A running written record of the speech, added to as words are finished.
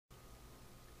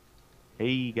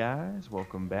Hey guys,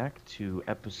 welcome back to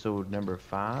episode number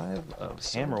 5 of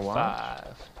Episode Hammerwatch.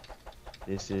 5.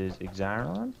 This is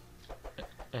Xziron,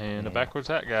 And a and backwards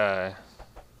hat guy.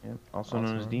 yep, also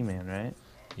known as Awesome. D-Man, right?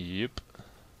 Yep.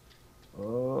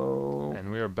 Oh,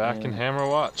 And we are back in and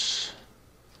Hammerwatch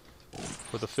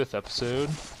for the 5th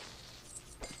episode.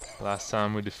 Last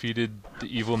time we defeated the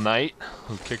evil knight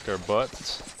who kicked our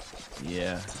butts.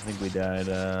 yeah, I think we died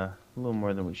a little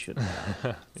more than we should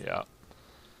have. Yeah.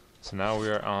 So now we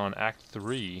are on Act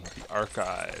 3, the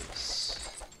Archives.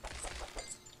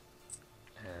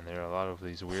 And there are a lot of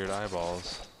these weird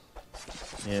eyeballs.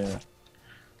 Yeah,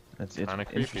 it's Kinda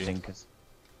creepy. interesting because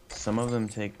some of them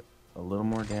take a little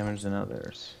more damage than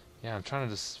others. Yeah, I'm trying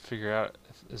to just figure out,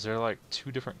 is there like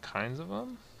 2 different kinds of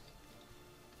them?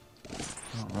 I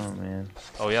don't know, man.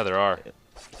 Oh yeah, there are.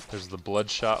 There's the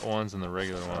bloodshot ones and the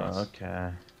regular ones.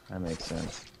 Okay, that makes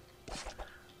sense.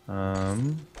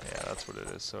 Yeah, that's what it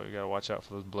is. So you gotta watch out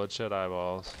for those bloodshot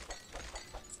eyeballs.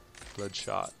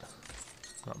 Bloodshot,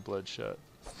 not bloodshot.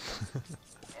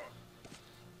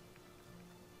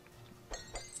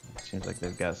 Seems like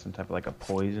they've got some type of like a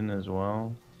poison as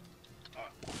well.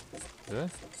 Do they?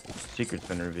 Secret's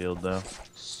been revealed though.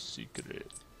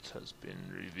 Secret has been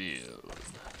revealed.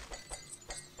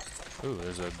 Ooh,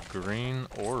 there's a green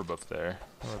orb up there.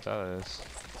 I don't know what that is. Is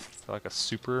that like a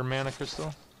super mana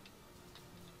crystal?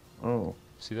 Oh.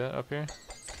 See that up here?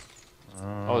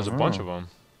 Oh, there's a bunch of them.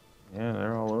 Yeah,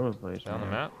 they're all over the place. Down the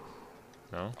man. map?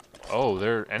 No. Oh,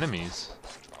 they're enemies.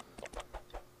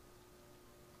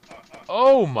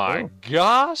 Oh my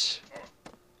gosh!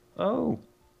 Oh,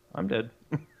 I'm dead.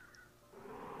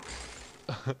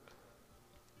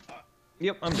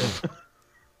 Yep, I'm dead.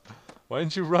 Why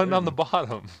didn't you run on the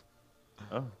bottom?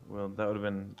 Oh, well, that would have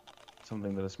been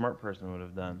something that a smart person would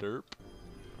have done. Derp.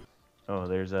 Oh,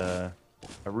 there's a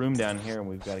room down here, and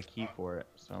we've got a key for it.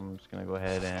 So I'm just gonna go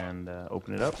ahead and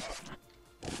open it up.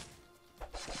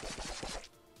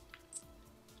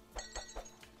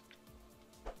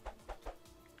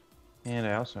 And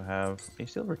I also have a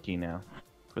silver key now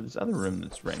for this other room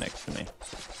that's right next to me.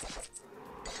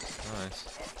 Nice.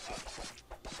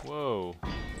 Whoa.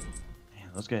 Man,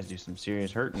 those guys do some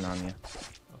serious hurting on you.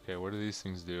 Okay, what do these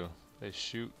things do? They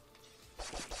shoot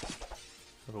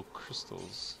little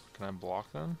crystals. Can I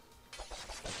block them?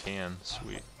 I can.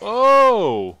 Sweet.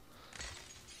 Oh!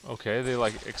 Okay, they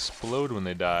like explode when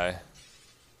they die.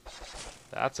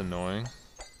 That's annoying.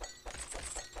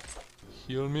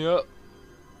 Heal me up.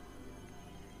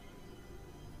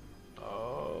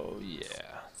 Oh, yeah.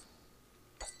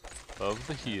 Love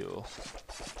the heal.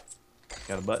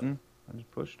 Got a button? I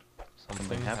just pushed.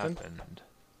 Something happened? happened.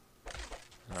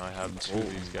 Now I have two Gold,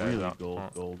 of these guys really out.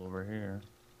 gold over here.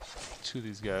 Two of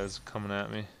these guys coming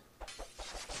at me.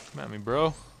 Come at me,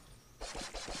 bro.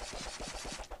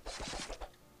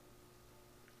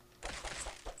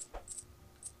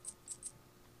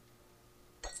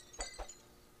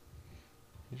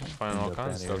 You're just finding all Cleaned up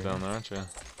kinds of that stuff area. down there, aren't you?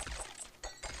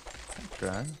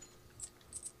 Try.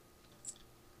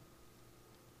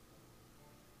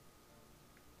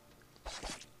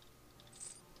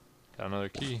 Got another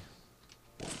key.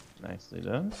 Nicely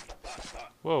done.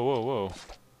 Whoa, whoa, whoa.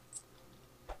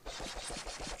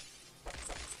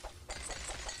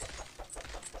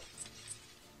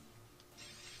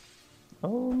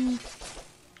 Oh.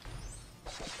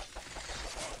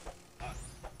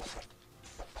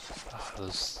 Ah,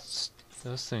 those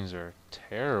things are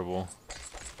terrible.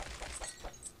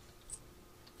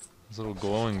 Those little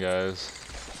glowing guys.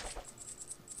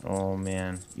 Oh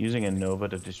man, using a Nova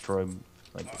to destroy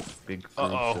like big groups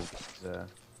Uh-oh. of.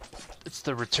 It's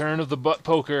the return of the butt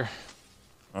poker.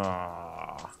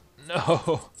 Ah.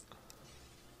 No.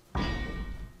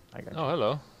 I got Oh,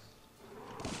 hello.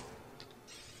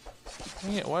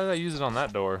 Dang it, why did I use it on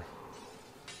that door?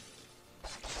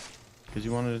 because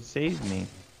you wanted to save me.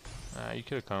 Ah, you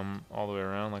could have come all the way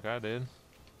around like I did.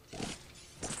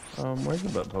 Where's the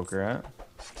butt poker at?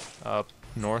 Up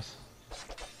north.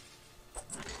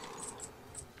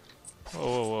 Whoa,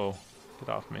 whoa, whoa. Get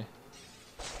off me.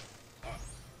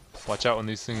 Watch out when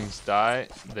these things die.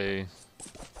 They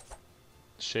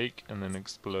shake and then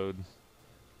explode.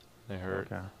 They hurt.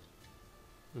 Okay.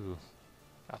 Ooh.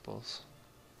 Apples.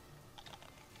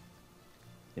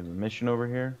 You have a mission over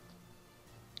here.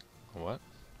 What?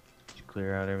 Did you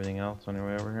clear out everything else on your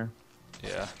way over here?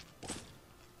 Yeah.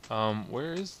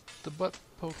 Where is the butt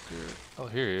poker? Oh,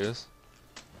 here he is.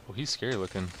 Oh, he's scary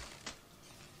looking.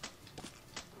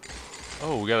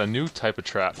 Oh, we got a new type of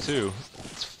trap too.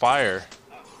 It's fire.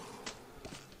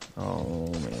 Oh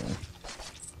man.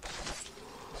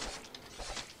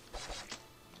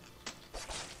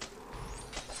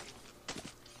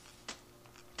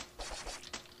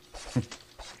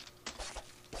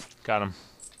 Got him.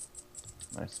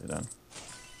 Nicely done.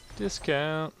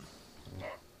 Discount.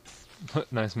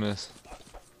 Nice miss.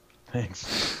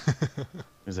 Thanks.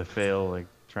 There's a fail, like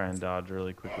try and dodge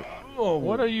really quickly. Oh,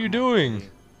 What are you doing?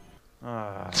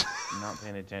 Ah, not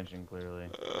paying attention clearly.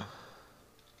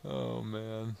 Oh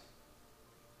man.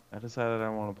 I decided I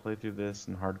want to play through this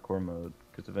in hardcore mode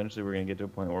because eventually we're gonna get to a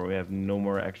point where we have no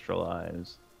more extra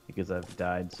lives because I've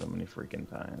died so many freaking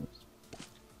times.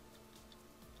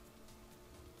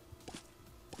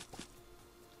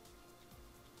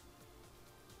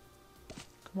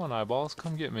 Come on, eyeballs,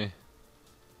 come get me.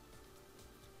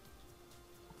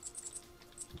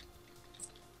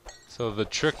 So the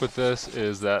trick with this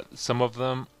is that some of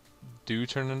them do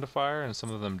turn into fire and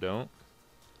some of them don't.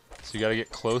 So you gotta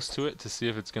get close to it to see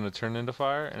if it's gonna turn into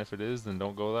fire, and if it is, then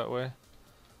don't go that way.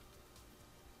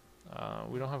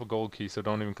 We don't have a gold key, so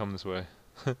don't even come this way.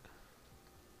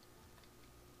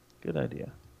 Good idea.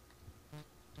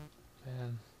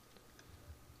 Man,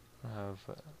 I don't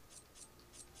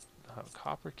have a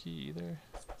copper key either.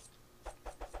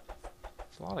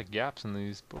 There's a lot of gaps in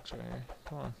these books right here.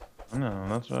 Come on. No,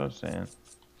 that's what I was saying.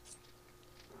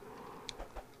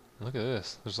 Look at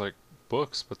this. There's like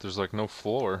books, but there's like no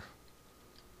floor.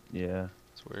 Yeah.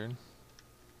 It's weird.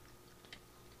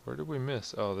 Where did we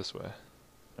miss? Oh, this way.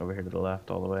 Over here to the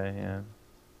left all the way, yeah.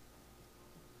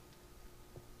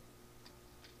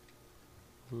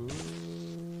 Ooh.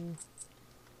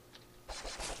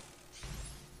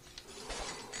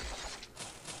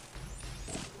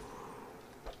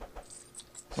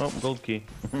 Oh, gold key.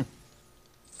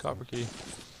 Copper key.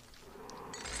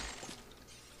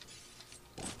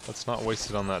 Let's not waste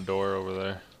it on that door over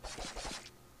there.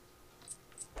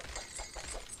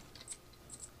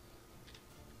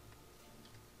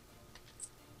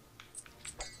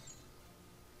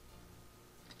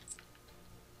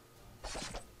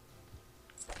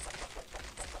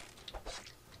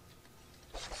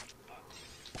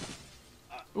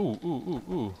 Ooh, ooh,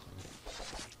 ooh, ooh.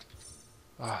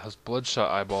 Ah, those bloodshot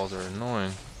eyeballs are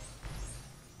annoying.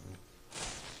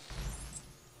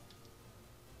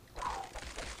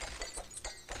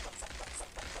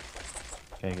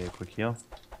 Okay, get a quick heal.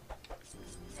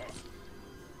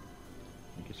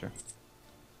 Thank you, sir.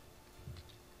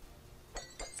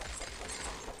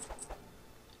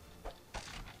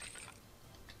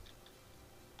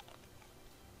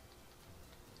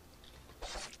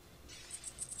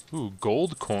 Ooh,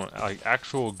 gold coin, like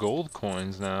actual gold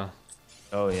coins now.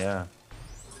 Oh, yeah.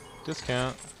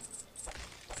 Discount.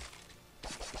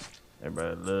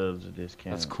 Everybody loves a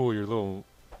discount. That's cool. Your little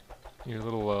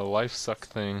life suck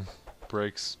thing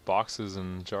breaks boxes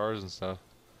and jars and stuff.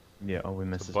 Yeah, oh, we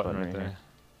missed There's this a button right here. there.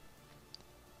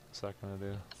 What's that gonna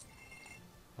do?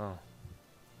 Oh.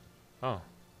 Oh.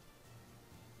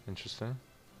 Interesting.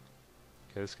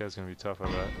 Okay, this guy's gonna be tough, I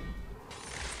bet.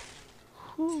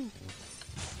 Whew.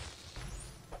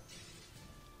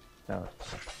 Oh,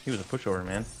 he was a pushover,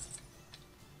 man.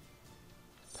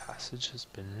 Passage has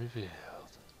been revealed.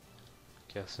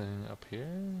 Guessing up here?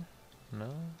 No?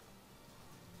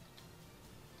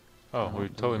 Oh, we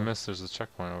totally missed. There's a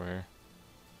checkpoint over here.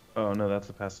 Oh, no, that's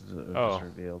the passage that was just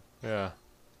revealed. Yeah.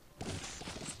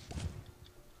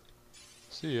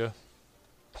 See ya.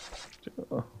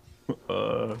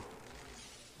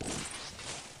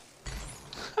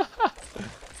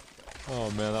 Oh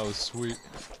man, that was sweet.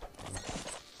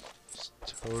 Just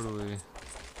totally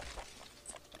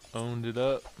owned it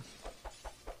up.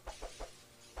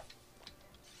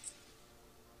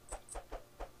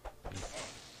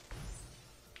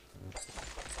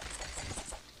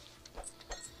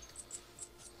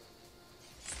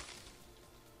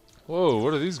 Whoa,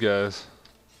 what are these guys?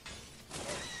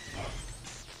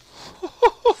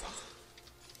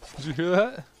 Did you hear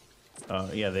that?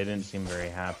 Yeah, they didn't seem very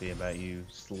happy about you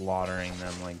slaughtering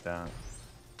them like that.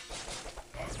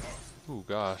 Oh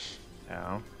gosh.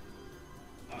 Ow.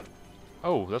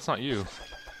 Oh, that's not you.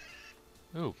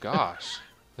 Oh gosh.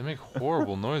 They make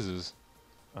horrible noises.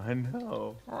 I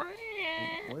know.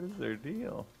 What is their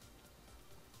deal?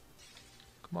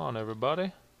 Come on,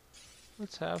 everybody.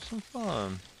 Let's have some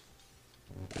fun.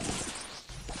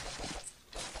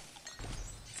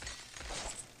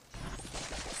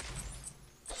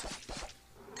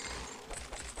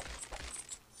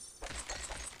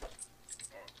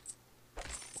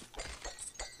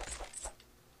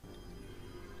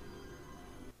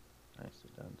 Nicely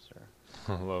done, sir.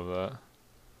 I love that.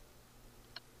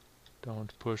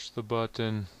 Don't push the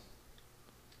button.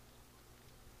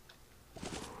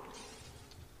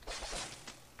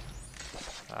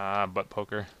 Ah, butt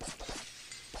poker.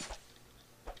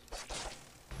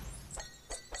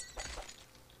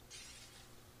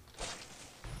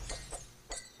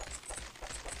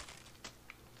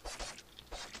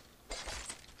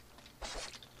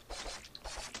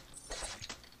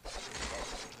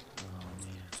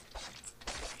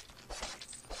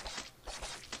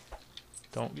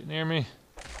 Don't get near me.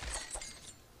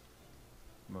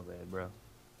 My bad, bro.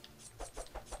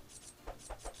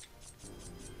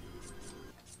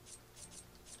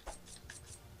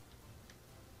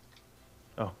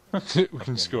 Oh. We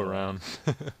can just go around.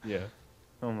 Yeah.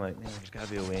 I'm like, man, there's gotta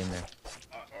be a way in there.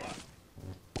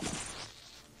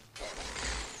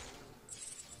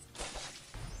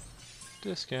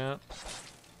 Discount.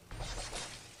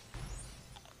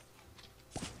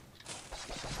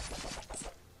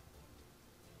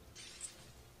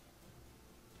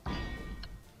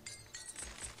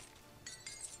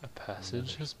 A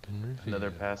passage has been revealed. Another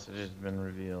passage has been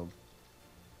revealed.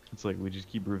 It's like we just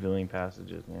keep revealing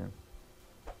passages, man.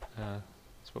 Yeah,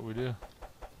 that's what we do.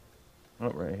 Oh,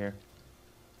 right here.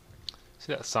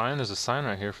 See that sign? There's a sign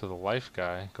right here for the life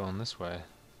guy going this way.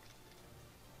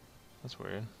 That's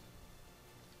weird.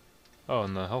 Oh,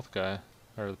 and the health guy,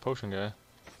 or the potion guy.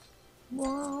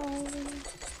 Wow.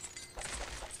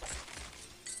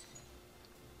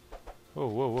 Whoa,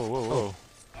 whoa, whoa, whoa, whoa.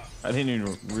 I didn't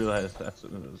even realize that's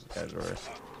what those guys were.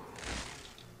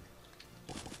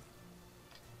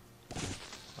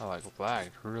 I like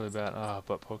lagged really bad. Ah,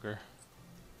 butt poker.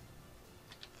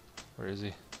 Where is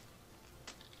he?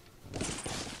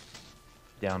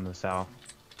 Down to the south.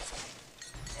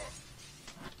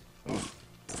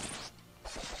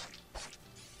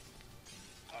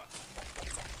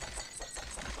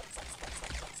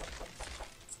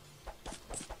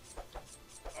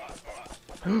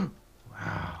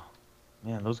 Wow.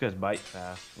 Man, those guys bite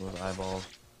fast. Those eyeballs.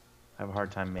 I have a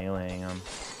hard time meleeing them.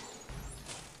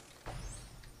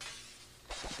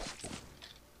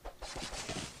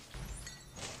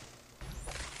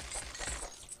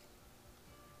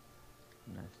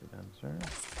 Nicely done, sir.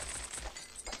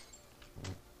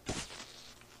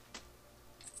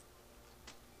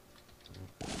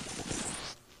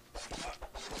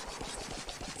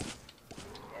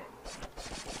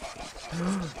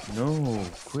 No,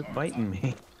 quit biting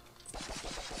me.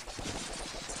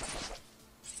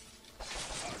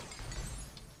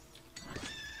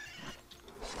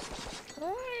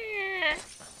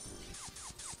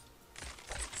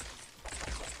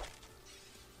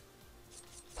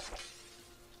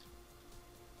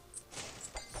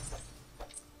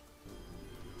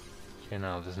 Okay,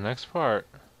 now this next part,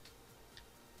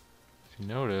 if you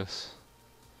notice,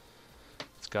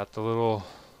 it's got the little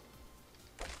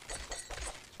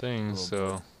thing,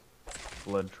 so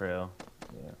Blood trail.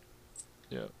 Yeah.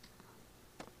 yep.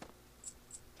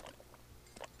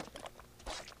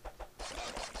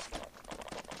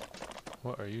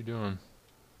 What are you doing?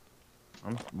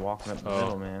 I'm walking up the Oh.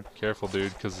 middle, man. Careful,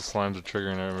 dude, because the slimes are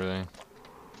triggering everything.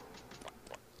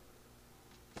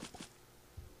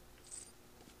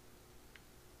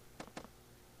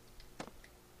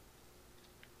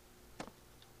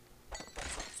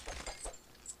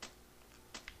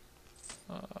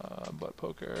 Butt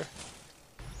poker.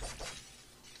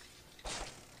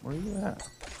 Where are you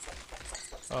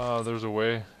at? There's a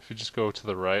way. If you just go to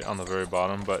the right on the very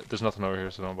bottom, but there's nothing over here,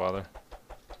 so don't bother.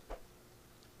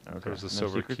 Okay. There's a No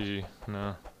silver secrets? key.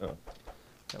 No. Oh.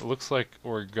 It looks like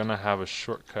we're gonna have a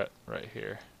shortcut right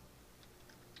here.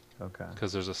 Okay.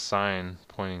 Because there's a sign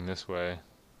pointing this way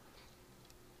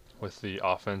with the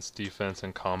offense, defense,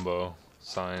 and combo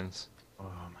signs.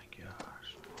 Oh my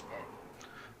gosh.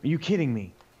 Are you kidding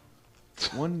me?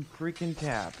 One freaking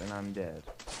tap and I'm dead.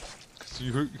 Cause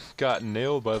you got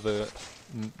nailed by the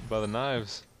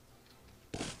knives.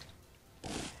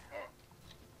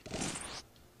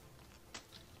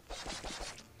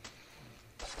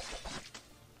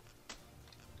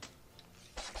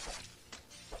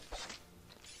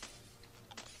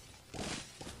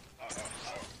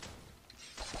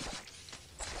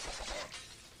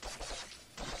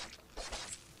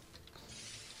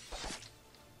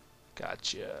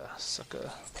 Gotcha,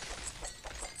 sucker.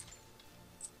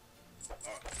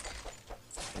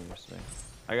 Seriously.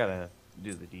 I gotta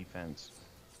do the defense.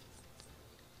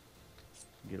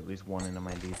 Get at least one into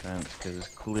my defense, because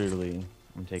clearly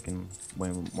I'm taking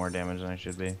way more damage than I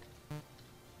should be.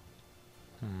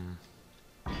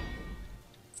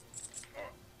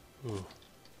 Ooh.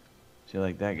 See,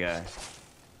 like that guy.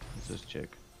 It's this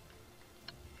chick.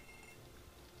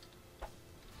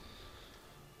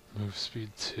 Move speed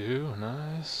 2,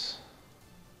 nice.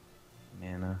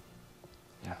 Mana.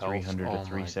 Health, 300 oh to my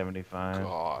 375.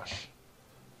 Gosh.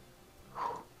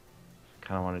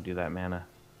 Kind of want to do that mana.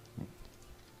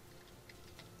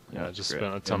 Yeah, I just screw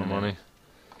spent it. a ton of Doing it. money.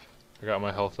 I got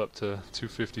my health up to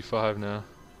 255 now.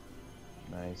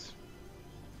 Nice.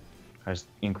 I just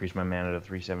increased my mana to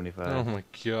 375. Oh my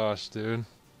gosh, dude.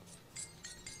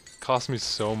 Cost me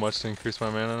so much to increase my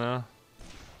mana now.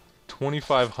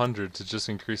 2,500 to just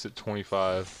increase it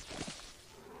 25.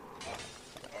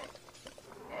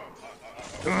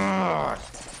 Ugh.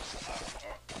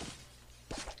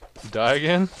 Die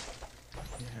again?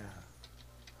 Yeah.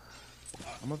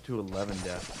 I'm up to 11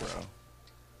 deaths, bro.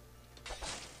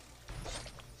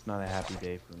 It's not a happy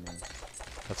day for me.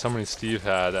 That's how many Steve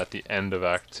had at the end of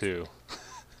Act 2.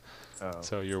 Oh,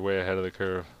 So you're way ahead of the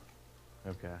curve.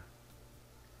 okay.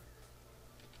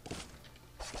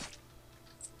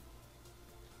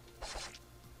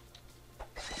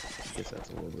 I guess that's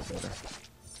a little bit better.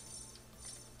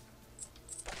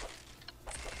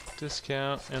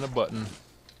 Discount and a button.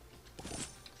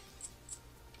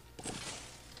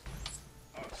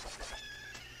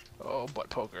 Oh, butt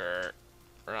poker.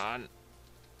 Run.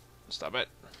 Stop it.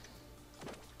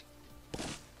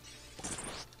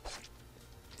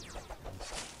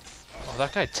 Oh,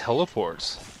 that guy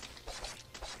teleports.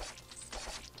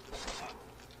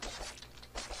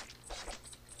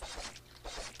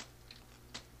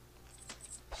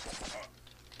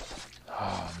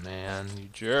 Oh, man, you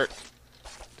jerk.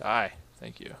 Die.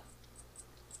 Thank you.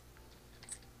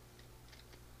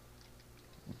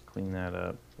 Clean that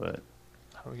up, but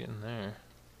How do we get in there?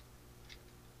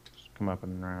 just come up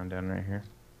and around down right here.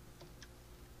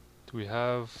 Do we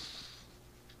have...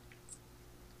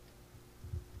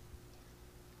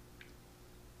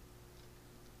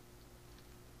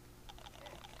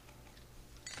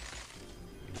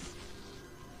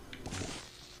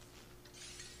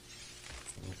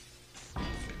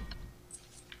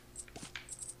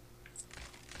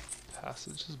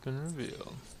 Passage has been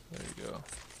revealed. There you go.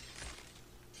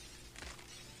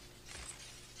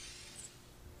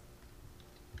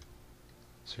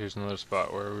 So here's another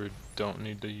spot where we don't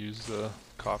need to use the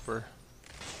copper.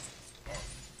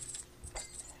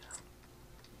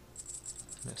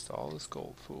 Missed all this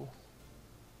gold, fool.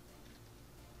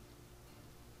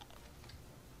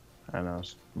 I know, I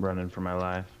was running for my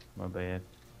life. My bad.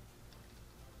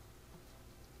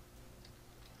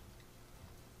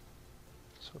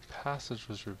 So a passage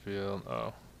was revealed.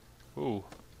 Oh. Ooh.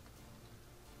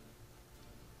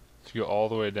 If you go all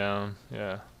the way down,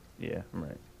 yeah. Yeah, I'm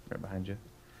right behind you.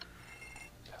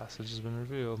 Passage has been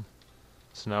revealed.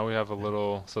 So now we have a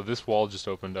little... So this wall just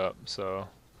opened up, so...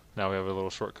 Now we have a little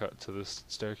shortcut to this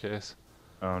staircase.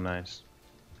 Oh, nice.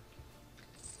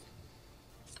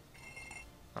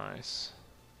 Nice.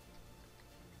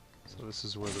 So this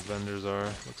is where the vendors are,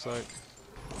 looks like.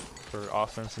 For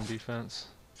offense and defense.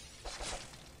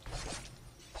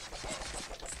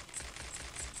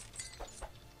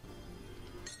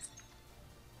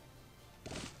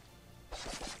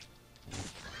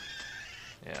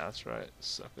 Yeah, that's right,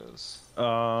 suckers.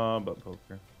 But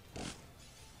poker.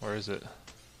 Where is it?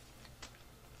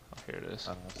 Oh, here it is.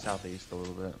 Southeast a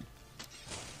little bit.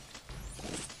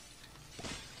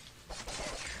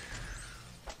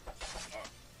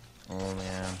 Oh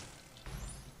man.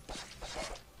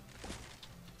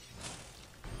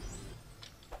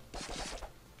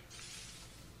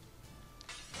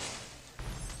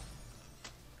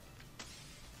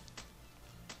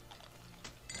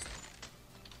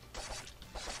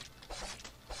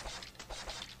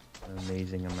 An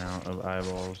amazing amount of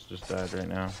eyeballs just died right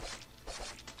now.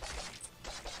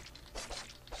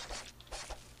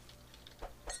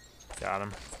 Got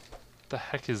him. The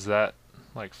heck is that,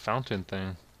 like, fountain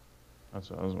thing? That's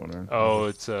what I was wondering. Oh,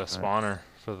 it's a spawner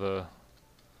for the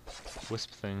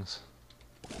wisp things.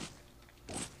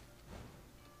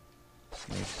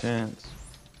 Makes sense.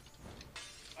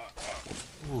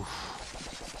 Oof.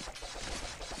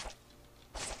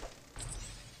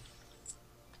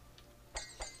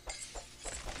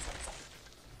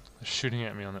 They're shooting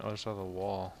at me on the other side of the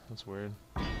wall. That's weird.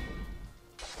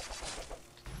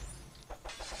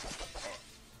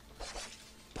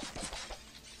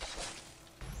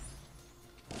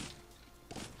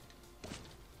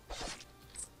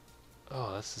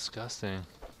 Oh, that's disgusting.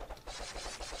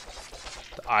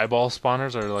 The eyeball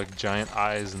spawners are like giant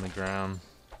eyes in the ground.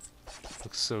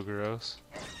 Looks so gross.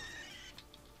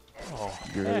 Oh,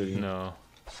 heck Grody. no.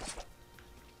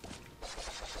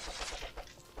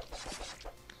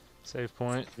 Save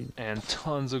point and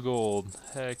tons of gold.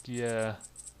 Heck yeah.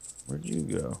 Where'd you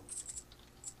go?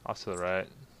 Off to the right.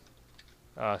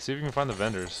 See if you can find the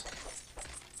vendors.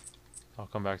 I'll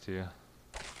come back to you.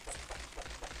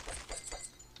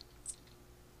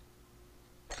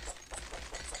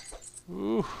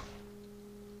 Ooh.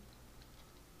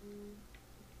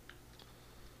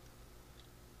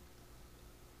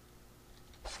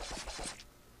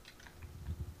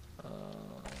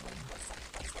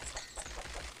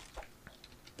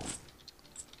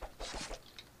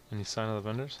 Any sign of the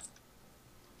vendors?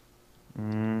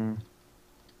 Mm.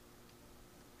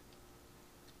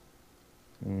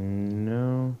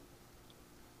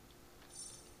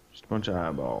 Bunch of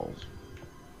eyeballs.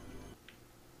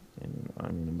 And I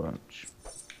mean a bunch.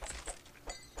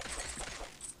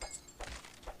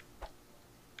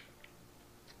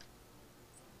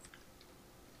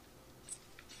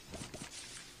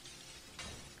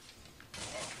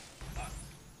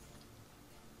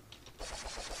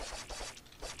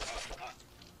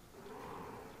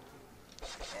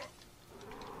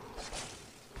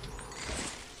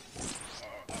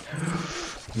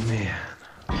 Man,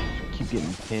 I keep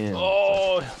getting pinned.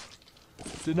 Oh,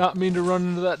 did not mean to run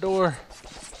into that door.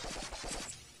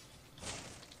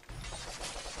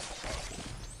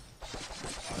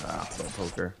 Ah, butt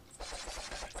poker.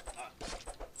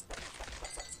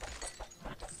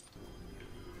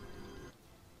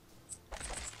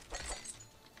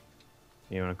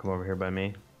 You wanna come over here by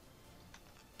me?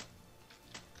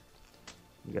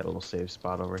 You got a little safe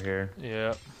spot over here.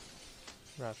 Yep.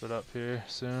 Wrap it up here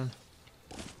soon.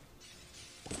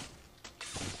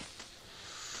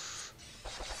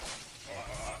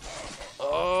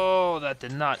 Oh, that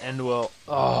did not end well.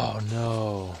 Oh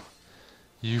no.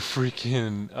 You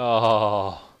freaking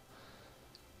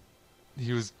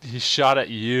he shot at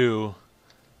you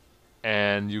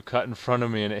and you cut in front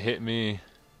of me and it hit me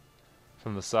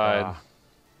from the side. Ah.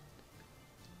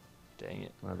 Dang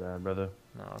it. My bad, brother.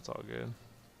 No, it's all good.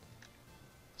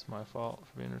 It's my fault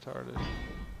for being retarded.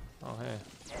 Oh hey.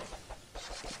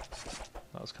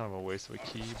 That was kind of a waste of a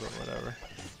key, but whatever.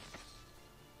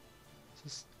 Is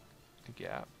this a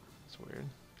gap? It's weird.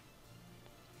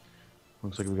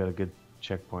 Looks like we got a good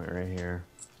checkpoint right here.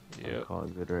 I'll Yep. call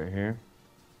it good right here.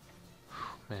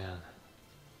 Man.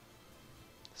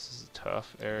 This is a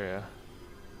tough area.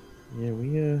 Yeah,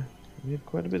 we had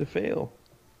quite a bit of fail.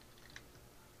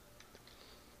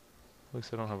 At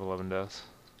least I don't have 11 deaths.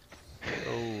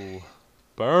 Oh.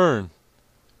 Burn!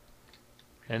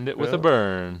 End it with a Well.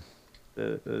 burn.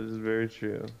 That is very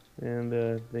true.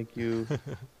 And thank you,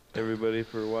 everybody,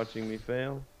 for watching me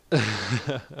fail.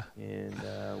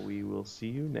 And we will see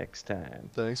you next time.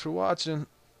 Thanks for watching.